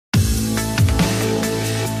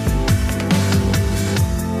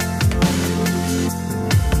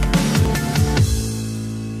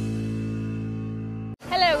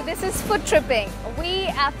food tripping. We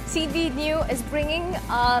at TV New is bringing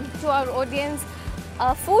to our audience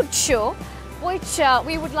a food show which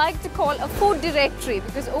we would like to call a food directory,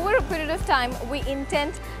 because over a period of time we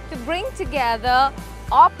intend to bring together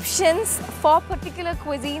options for particular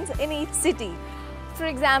cuisines in each city. For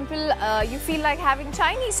example, you feel like having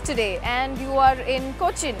Chinese today and you are in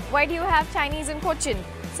Cochin. Why do you have Chinese in Cochin?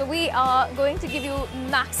 So we are going to give you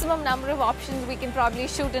maximum number of options we can probably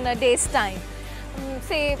shoot in a day's time.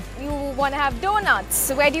 Say you want to have donuts.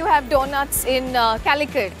 So where do you have donuts in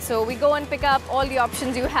Calicut? So we go and pick up all the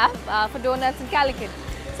options you have for donuts in Calicut.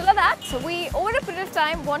 So like that, so we over a period of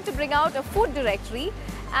time want to bring out a food directory,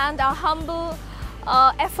 and our humble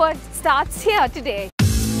effort starts here today.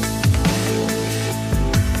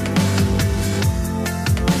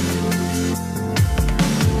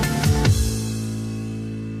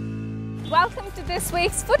 Welcome to this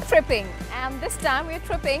week's food tripping, and this time we are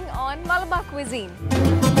tripping on Malabar Cuisine.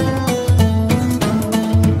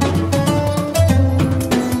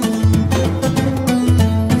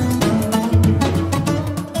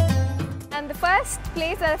 And the first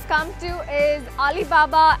place that I've come to is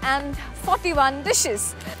Alibaba and 41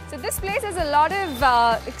 dishes. So this place has a lot of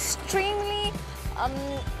extremely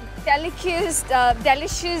delicious,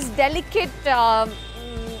 delicate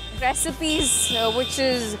recipes, which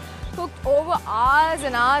is cooked over hours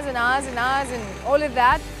and hours and hours and hours and all of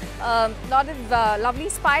that. Lot of lovely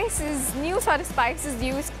spices, new sort of spices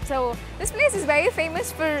used. So this place is very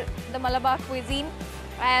famous for the Malabar cuisine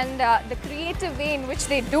and the creative way in which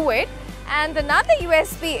they do it. And another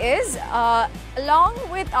USP is, along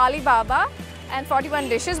with Alibaba and 41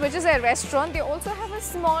 dishes, which is a restaurant, they also have a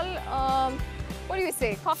small, what do you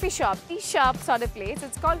say, coffee shop, tea shop sort of place.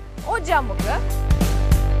 It's called Ojamukha.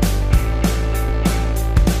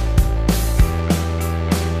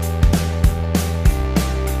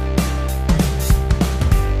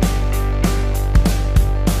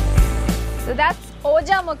 So that's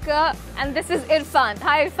Ojamukha, and this is Irfan.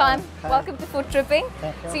 Hi Irfan, hi. Welcome to Food Tripping.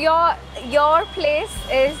 So your place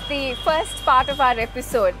is the first part of our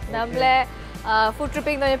episode. Okay. Food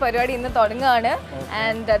Tripping and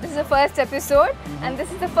this is the first episode, and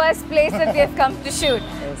this is the first place that we have come to shoot.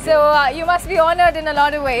 Okay. So you must be honored in a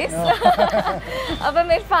lot of ways.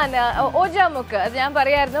 Irfan,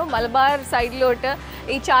 Ojamukha, Malabar side lote,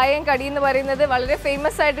 this chai and kadhi is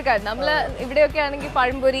famous side.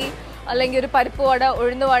 അല്ലെങ്കിൽ ഒരു പരിപ്പ് വട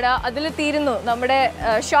ഉഴുന്ന് വട അതിൽ തീരുന്നു നമ്മുടെ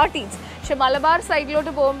short Eats. പക്ഷെ മലബാർ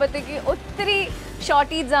സൈഡിലോട്ട് പോകുമ്പോഴത്തേക്ക് ഒത്തിരി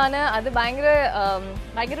ഷോർട്ട് ഈറ്റ്സ് ആണ്. അത്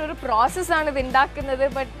ഭയങ്കര ഒരു പ്രോസസ്സാണ് ഇത് ഉണ്ടാക്കുന്നത്.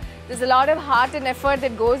 But there's a lot of heart and effort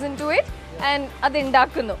that goes into it, and അത്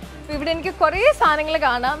ഉണ്ടാക്കുന്നു. ഇവിടെ എനിക്ക് കുറേ സാധനങ്ങൾ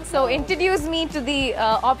കാണാം. So introduce me to the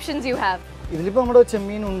options you have. ഇതിലിപ്പോൾ നമ്മുടെ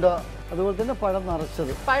ചെമ്മീൻ ഉണ്ട്, അതുപോലെ തന്നെ പഴം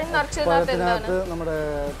നിറച്ചത്. പഴത്തിനകത്ത് നമ്മുടെ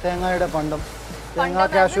തേങ്ങയുടെ പണ്ടം, തേങ്ങ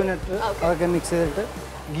കാഷ്യൂനട്ട് അതൊക്കെ മിക്സ് ചെയ്തിട്ട്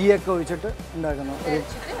ഗീയൊക്കെ ഒഴിച്ചിട്ട് ഉണ്ടാക്കുന്നു.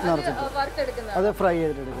 അത് ഫ്രൈ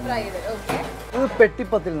ചെയ്തിട്ടെടുക്കുന്നു. ഇത്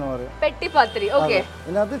പെട്ടിപ്പത്തിരി എന്ന് പറയും. പെട്ടിപ്പത്തിരി, ഓക്കെ.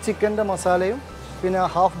 ഇതിനകത്ത് ചിക്കൻ്റെ മസാലയും പിന്നെ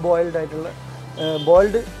ഹാഫ് ബോയിൽഡ് ആയിട്ടുള്ള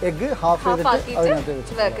ബോയിൽഡ് എഗ് ഹാഫ് ചെയ്തിട്ട് അതിനകത്ത്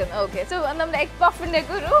വെച്ചിട്ട്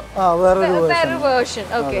വേറൊരു version.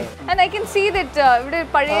 Okay. And I can see that ഇവിടെ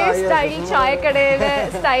പഴയ സ്റ്റൈൽ ചായക്കടയുടെ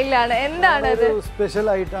സ്റ്റൈലാണ്. എന്താണ് അത്? സ്പെഷ്യൽ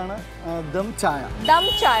ആയിട്ടാണ് ദം ചായ. ദം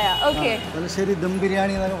ചായ, ഓക്കെ. തലശ്ശേരി ദം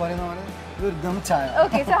ബിരിയാണി എന്നൊക്കെ പറയുന്ന പോലെ ഒരു ദം ചായ.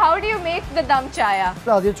 Okay, so how do you make the dum chaya?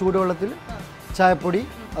 ആദ്യം ചൂടുവെള്ളത്തിൽ ചായപ്പൊടി,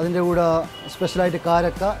 അതിൻ്റെ കൂടെ സ്പെഷ്യലായിട്ട്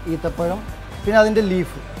കാരക്ക, ഈത്തപ്പഴം, പിന്നെ അതിൻ്റെ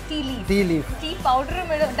ലീഫ്, ടീ ലീഫ്,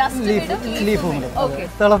 ലീഫും ഉണ്ട്.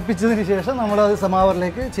 തിളപ്പിച്ചതിന് ശേഷം നമ്മളത്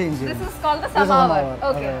സമാവറിലേക്ക് ചേഞ്ച് ചെയ്യും.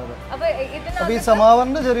 അപ്പോൾ ഈ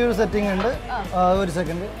സമാവറിൻ്റെ ചെറിയൊരു സെറ്റിംഗ് ഉണ്ട്. ഒരു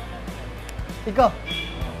സെക്കൻഡ് ഇക്ക,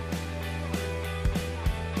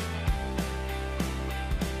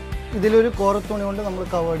 ഇതിലൊരു കോറത്തുണി കൊണ്ട് നമ്മൾ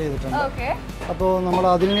കവേർഡ് ചെയ്തിട്ടുണ്ട്. അപ്പോൾ നമ്മൾ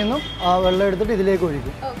അതിൽ നിന്നും ആ വെള്ളം എടുത്തിട്ട് ഇതിലേക്ക്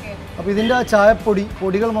ഒഴിക്കും. അപ്പോൾ ഇതിൻ്റെ ആ ചായപ്പൊടി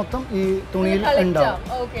പൊടികൾ മൊത്തം ഈ തുണിയിൽ ഉണ്ടാവും.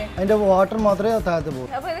 അതിൻ്റെ വാട്ടർ മാത്രമേ താഴത്ത് പോകും.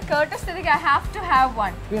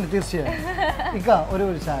 പിന്നെ തീർച്ചയായും ഇക്ക ഒരു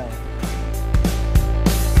ചായ.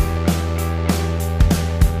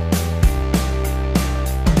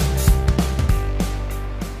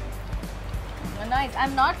 Nice.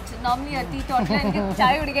 I'm not normally a teetotaler. എനിക്ക്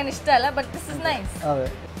ചായ കുടിക്കാൻ ഇഷ്ടമല്ല, but this is nice. അതെ.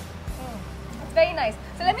 It's very nice.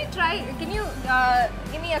 So let me try. Can you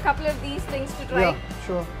give me a couple of these things to try? Yeah,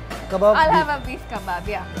 sure. Kebab. I'll have a beef kebab.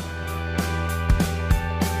 Yeah.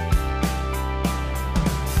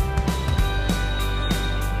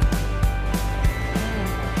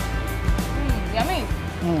 Yummy.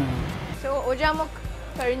 So Ojamukha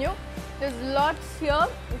കഴിഞ്ഞു. There's lots here.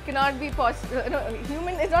 It cannot be possible.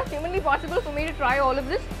 It's not humanly possible for me to try all of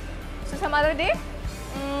this. So some other day.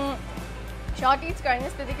 Short eats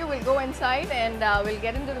we'll go inside and we'll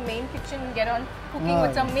get into the main kitchen and get on cooking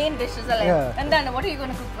with some main dishes. Yeah. And then what are you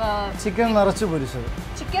going to cook? Chicken narachu porichadu.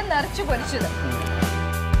 Chicken narachu porichadu.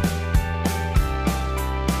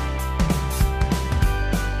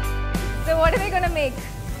 So what are we going to make?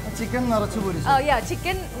 Chicken narachu porichadu. Oh yeah,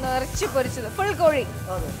 chicken narachu porichadu. Full kori.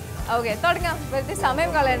 Okay, തുടങ്ങാം. വെറുതെ സമയം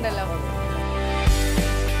കളയണ്ടല്ലോ.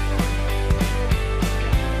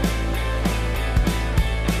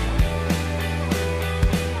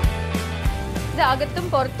 അകത്തും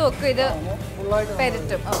പുറത്തും ഒക്കെ ഇത്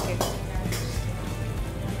പെരട്ടും. Okay.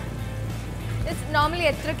 Normally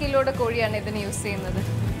എത്ര കിലോയുടെ കോഴിയാണ് ഇതിന് യൂസ് ചെയ്യുന്നത്?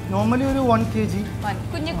 നോർമലി ഒരു 1 kg.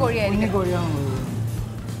 കുഞ്ഞു കോഴിയായിരിക്കും.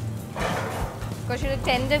 കുറച്ചൊരു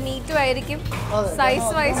ടെൻഡർ മീറ്റും ആയിരിക്കും.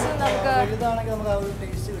 സൈസ് വൈസ് നമുക്ക്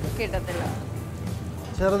കിട്ടത്തില്ല.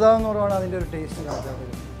 ചെറുതാണെന്ന് പറയുവാണ് അതിൻ്റെ ഒരു ടേസ്റ്റ് കിട്ടാത്തത്.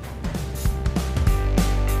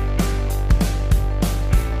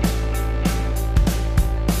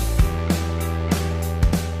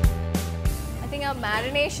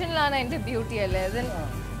 മാരിനേഷനിലാണ് അതിന്റെ ബ്യൂട്ടി അല്ലേ?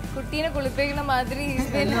 കുട്ടീനെ കുളിപ്പിക്കുന്ന മാതിരി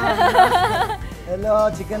എല്ലാ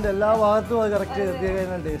ചിക്കൻ്റെ എല്ലാ ഭാഗത്തും അത് കറക്റ്റ്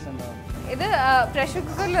ടേസ്റ്റ് ഉണ്ടാവും. ഇത് പ്രഷർ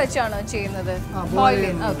കുക്കറിൽ വെച്ചാണോ ചെയ്യുന്നത്?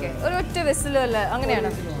 ഓക്കെ, ഒരു ഒറ്റ വിസിലും അല്ല,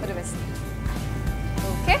 അങ്ങനെയാണോ? ഒരു വിസിൽ.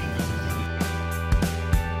 ഓക്കെ.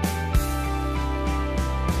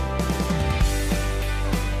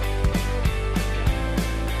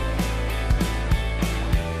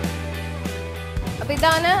 അപ്പോൾ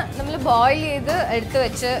ഇതാണ് നമ്മൾ ബോയിൽ ചെയ്ത് എടുത്ത്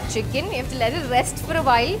വെച്ച chicken. You have to let it rest for A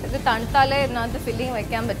while. ഇത് തണുത്താലേ ഇതിനകത്ത് ഫില്ലിങ്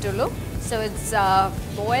വെക്കാൻ പറ്റുള്ളൂ. So it's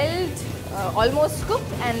boiled, almost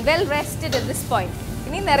cooked and well rested at this point.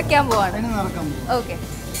 ഇനി നിറയ്ക്കാൻ പോവാണ്. ഓക്കെ,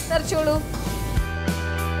 നിറച്ചോളൂ.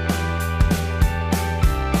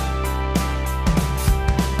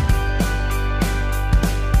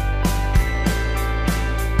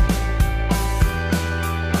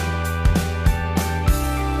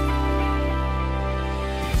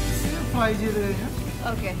 ഫ്രൈ ചെയ്ത് കഴിഞ്ഞാൽ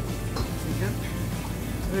ഓക്കെ ചിക്കൻ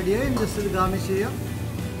റെഡിയായി. ജസ്റ്റ് ഇത് ഗാർണിഷ് ചെയ്യാം,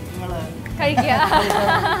 കഴിക്കുക.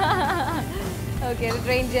 ഓക്കെ, അത്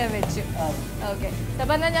ട്രെയിൻ ചെയ്യാൻ വെച്ചു. ഓക്കെ,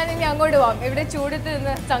 അപ്പം എന്നാൽ ഞാൻ ഇനി അങ്ങോട്ട് പോവാം. ഇവിടെ ചൂടത്ത്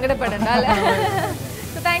നിന്ന് സങ്കടപ്പെടണ്ട അല്ലേ?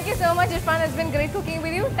 So thank you so much, Irfan. It's been great cooking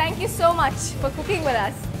with you. Thank you so much for cooking with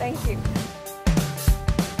us. Thank you.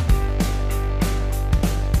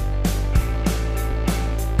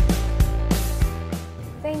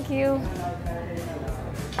 Thank you.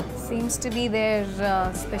 Seems to be their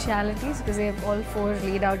specialities because they have all 4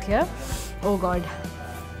 laid out here. Oh God,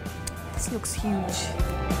 this looks huge.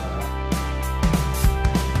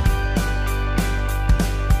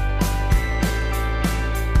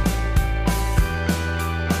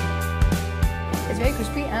 It's very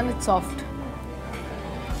crispy and it's soft.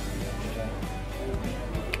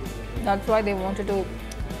 That's why they wanted to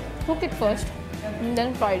cook it first and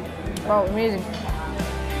then fry it. Wow, amazing.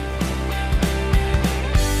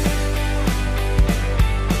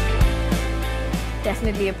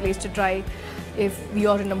 Definitely a place to try if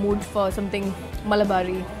you're in a mood for something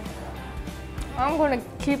Malabari. I'm going to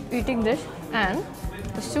keep eating this, and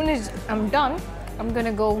as soon as I'm done, I'm going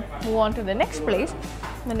to go move on to the next place.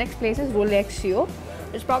 The next place is Rolexio.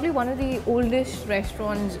 It's probably one of the oldest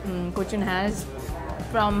restaurants Cochin has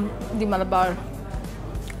from the Malabar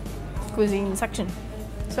Cuisine section.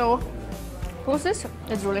 So, who's this?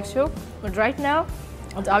 It's Rolexio, but right now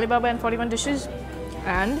it's Alibaba and 41 dishes,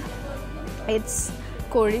 and it's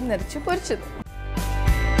kori narichu porichadu.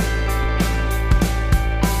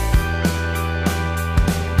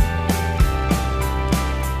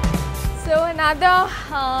 So another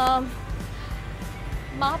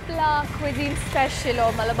Malabar Cuisine special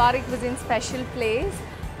or Malabari Cuisine special place.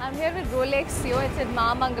 I'm here with Rolexio. It's in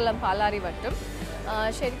Mamangalam, Palarivattam.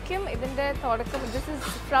 Sherikim, this is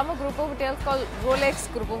from a group of hotels called Rolex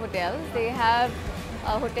Group of Hotels. They have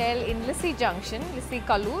a hotel in Lissi Junction, Lissi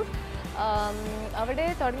Kallur. അവിടെ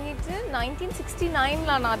തുടങ്ങിയിട്ട്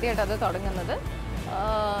 1969 ആദ്യമായിട്ട് അത് തുടങ്ങുന്നത്.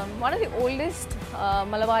 One of the oldest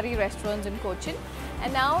Malabari restaurants in Cochin,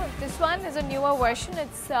 and now this one is a newer version.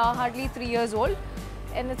 It's hardly 3 years old,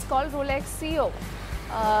 and it's called Rolexio.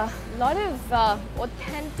 Lot of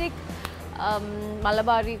authentic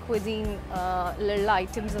Malabari cuisine little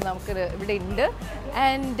items നമുക്ക് ഇവിടെ ഉണ്ട്.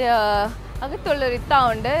 And അകത്തുള്ളൊരു ഇത്ത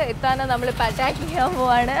ഉണ്ട്. ഇത്താനെ നമ്മൾ attack ചെയ്യാൻ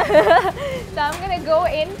പോവാണ്. So I'm going to go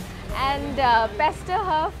in and pester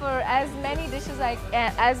her for as many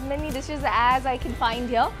dishes as I can find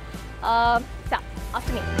here. So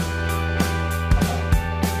after me.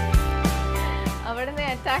 അവിടുന്ന്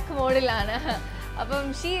attack മോഡിലാണ്. അപ്പം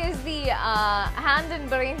she is the hand and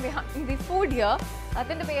brain behind the food here.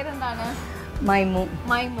 അതിന്റെ പേരെന്താണ്?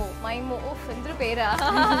 Maimu. Of എന്തൊരു പേരാ.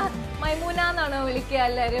 മൈമൂന എന്നാണോ വിളിക്കുക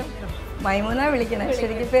എല്ലാവരും? മൈമൂന വിളിക്കണേ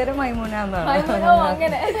ശരിക്കും പേര് മൈമൂന എന്നാണ്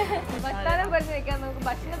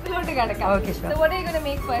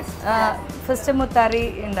ഫസ്റ്റ് മുത്താറി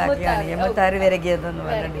ഉണ്ടാക്കിയാണ് മുത്താറി വിരകിയതെന്ന്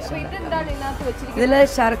പറഞ്ഞ ഡിഷ് ഇതില്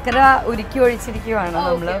ശർക്കര ഉരുക്കി ഒഴിച്ചിരിക്കുവാണ്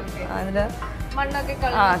നമ്മള് അതില്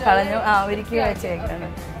കളഞ്ഞു ഉരുക്കി വെച്ചേക്കാണ്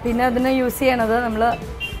പിന്നെ അതിന് യൂസ് ചെയ്യണത് നമ്മള്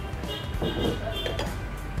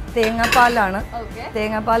തേങ്ങാപ്പാലാണ്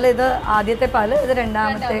തേങ്ങാപ്പാൽ ഇത് ആദ്യത്തെ പാല് ഇത്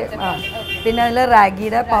രണ്ടാമത്തെ പിന്നെ അതിൽ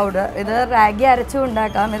റാഗിയുടെ പൗഡർ ഇത് റാഗി അരച്ചും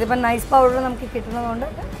ഉണ്ടാക്കാം ഇതിപ്പോൾ നൈസ് പൗഡർ നമുക്ക് കിട്ടുന്നതുകൊണ്ട്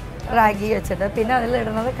റാഗി വെച്ചിട്ട് പിന്നെ അതിൽ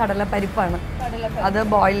ഇടുന്നത് കടലപ്പരിപ്പാണ് അത്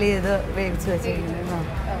ബോയിൽ ചെയ്ത് വേവിച്ച് വെച്ചിരിക്കുന്നത്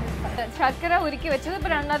ശർക്കര ഉരുക്കി വെച്ചത് ഇപ്പൊ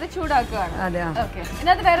രണ്ടാമത് ചൂടാക്കുകയാണ് അതെ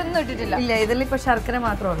ഇതിനകത്ത് വേറെ ഒന്നും ഇട്ടിട്ടില്ല ഇല്ല ഇതിലിപ്പോ ശർക്കര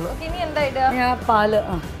മാത്രമേ ഉള്ളൂ ഇനി എന്താ ഇടുക പാല്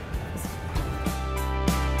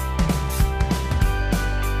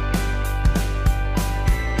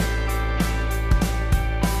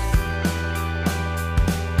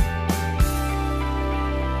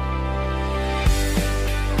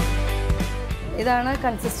ഇതാണ്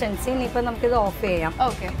കൺസിസ്റ്റൻസി ഇനിയിപ്പോൾ നമുക്കിത് ഓഫ് ചെയ്യാം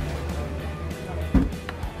ഓക്കെ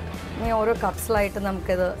ഇനി ഓരോ കപ്സിലായിട്ട്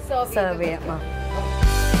നമുക്കിത് സെർവ് ചെയ്യാം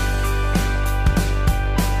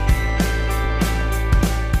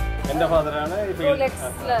എന്റെ ഫാദറാണ്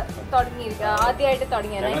ആദ്യമായിട്ട്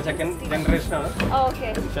തുടങ്ങിയത് സെക്കൻഡ് ജനറേഷൻ ആണ്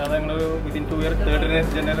പക്ഷേ അത് ഞങ്ങൾ വിത്തിൻ 2 ഇയർ തേർഡ്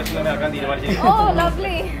ജനറേഷനിൽ ആക്കാൻ തീരുമാനിച്ചു ഓ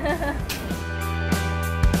lovely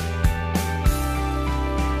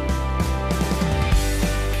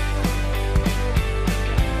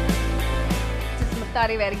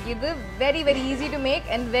very very easy to make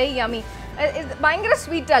and very yummy. It's bhayangara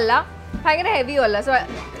sweet alla, bhayangara heavy alla, so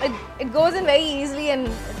it goes in very easily and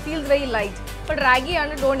it feels very light. But ragi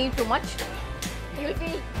and don't eat too much. You'll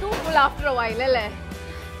feel too full after a while, alle.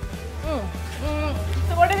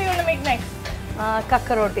 So what are we going to make next?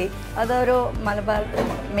 Kakka roti. Adoru Malabar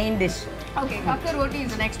main dish. Okay, kakka roti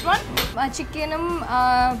is the next one. Chickenum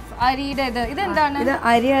ariyude idu endana? Idu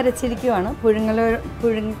ari arachirikkuvaanu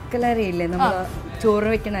പുഴുങ്ങലരിയില്ലേ നമ്മൾ ചോറ്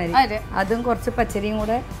വെക്കണ അരി അതും കുറച്ച് പച്ചരിയും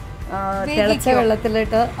കൂടെ തിളച്ച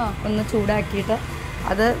വെള്ളത്തിലിട്ട് ഒന്ന് ചൂടാക്കിയിട്ട്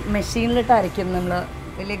അത് മെഷീനിലിട്ട് അരയ്ക്കും നമ്മൾ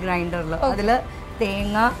വലിയ ഗ്രൈൻഡറിൽ അതിൽ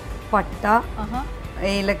തേങ്ങ പട്ട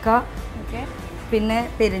ഏലക്ക പിന്നെ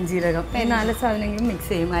പെരുംജീരകം ഈ 4 സാധനങ്ങളും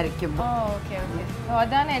മിക്സ് ചെയ്യും അരയ്ക്കുമ്പോൾ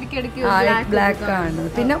ബ്ലാക്ക് ആണ്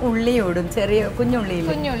പിന്നെ ഉള്ളി ഇടും ചെറിയ കുഞ്ഞുള്ളി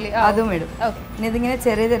അതും ഇടും പിന്നെ ഇതിങ്ങനെ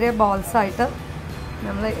ചെറിയ ചെറിയ ബോൾസ് ആയിട്ട്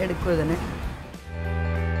നമ്മൾ എടുക്കും ഇതിനെ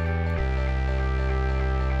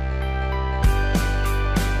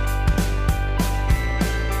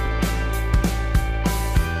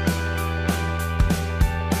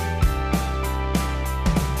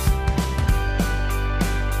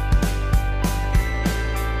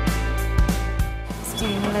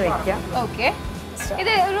ഇത്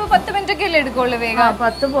ഒരു 10 മിനിറ്റ് ഒക്കെ എടുക്കുള്ളൂ വേഗം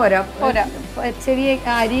 10 പോരാ ചെറിയ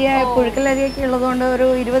അരിയ പുഴുക്കലരിയൊക്കെ ഉള്ളതുകൊണ്ട് ഒരു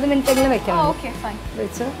 20 മിനിറ്റ് എങ്കിലും വെക്കണം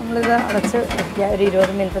വെച്ച് നമ്മളിത് അടച്ച് വെക്കുക ഒരു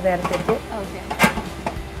 20 മിനിറ്റ് നേരത്തേക്ക്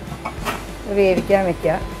വേവിക്കാൻ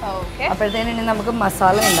വെക്കുക അപ്പോഴത്തേനും ഇനി നമുക്ക്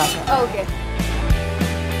മസാല ഉണ്ടാക്കാം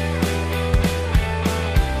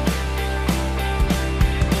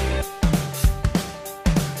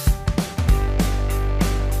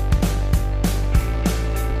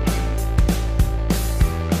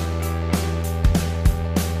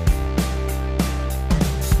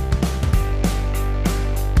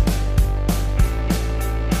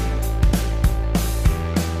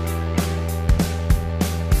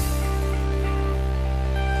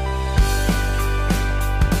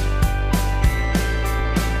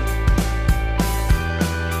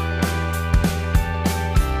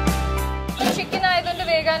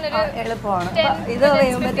എളുപ്പമാണ് ഇത്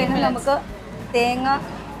വേകുമ്പോഴത്തേനും നമുക്ക് തേങ്ങ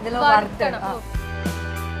ഇതിൽ വറുത്തിടാം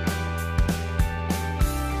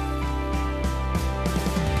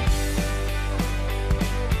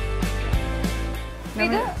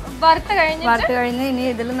വറുത്ത് കഴിഞ്ഞ് ഇനി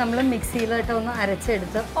ഇതിൽ നമ്മൾ മിക്സിയിലിട്ട് ഒന്ന്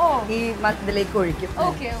അരച്ചെടുത്ത് ഈ ഇതിലേക്ക് ഒഴിക്കും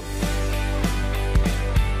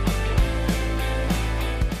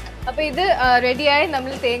അപ്പോൾ ഇത് റെഡിയായി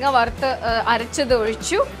നമ്മൾ തേങ്ങ വറുത്ത് അരച്ചത്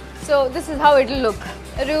ഒഴിച്ചു so this is how it will look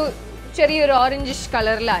ഒരു ചെറിയൊരു ഓറഞ്ചിഷ്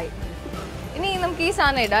കളറിലായി ഇനി നമുക്ക് ഈ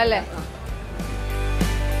സാധനം ഇടാം അല്ലേ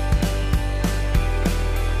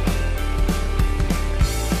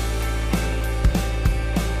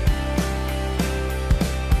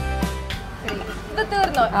ഇത്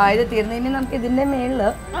തീർന്നോ ഇത് തീർന്നു ഇനി നമുക്ക് ഇതിന്റെ മേളില്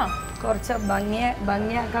കുറച്ച്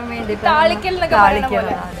ഭംഗിയാക്കാൻ വേണ്ടി താളിക്കൽ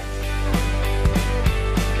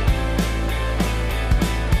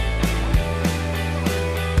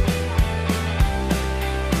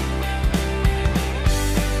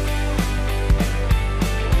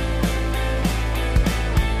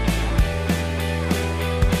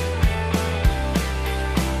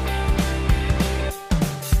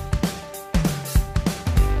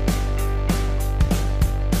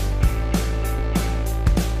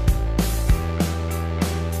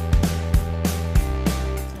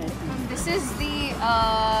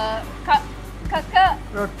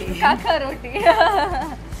റൊട്ടി. കാക്ക റൊട്ടി.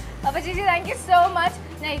 അപ്പോൾ ചേച്ചി താങ്ക് യു സോ മച്ച്.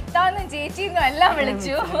 ഞാൻ ഇത്താന്നും ചേച്ചിന്നും എല്ലാം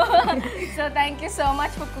വിളിച്ചു. So thank you so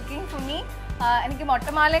much for cooking for me. എനിക്ക്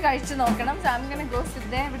മുട്ടമാല കഴിച്ചു നോക്കണം. So I'm gonna go sit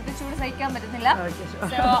there. ഇവിടുത്തെ ചൂട് സഹിക്കാൻ പറ്റുന്നില്ല.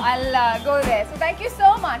 So I'll go there. So thank you so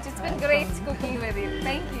much. It's been great cooking with you.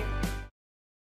 Thank you.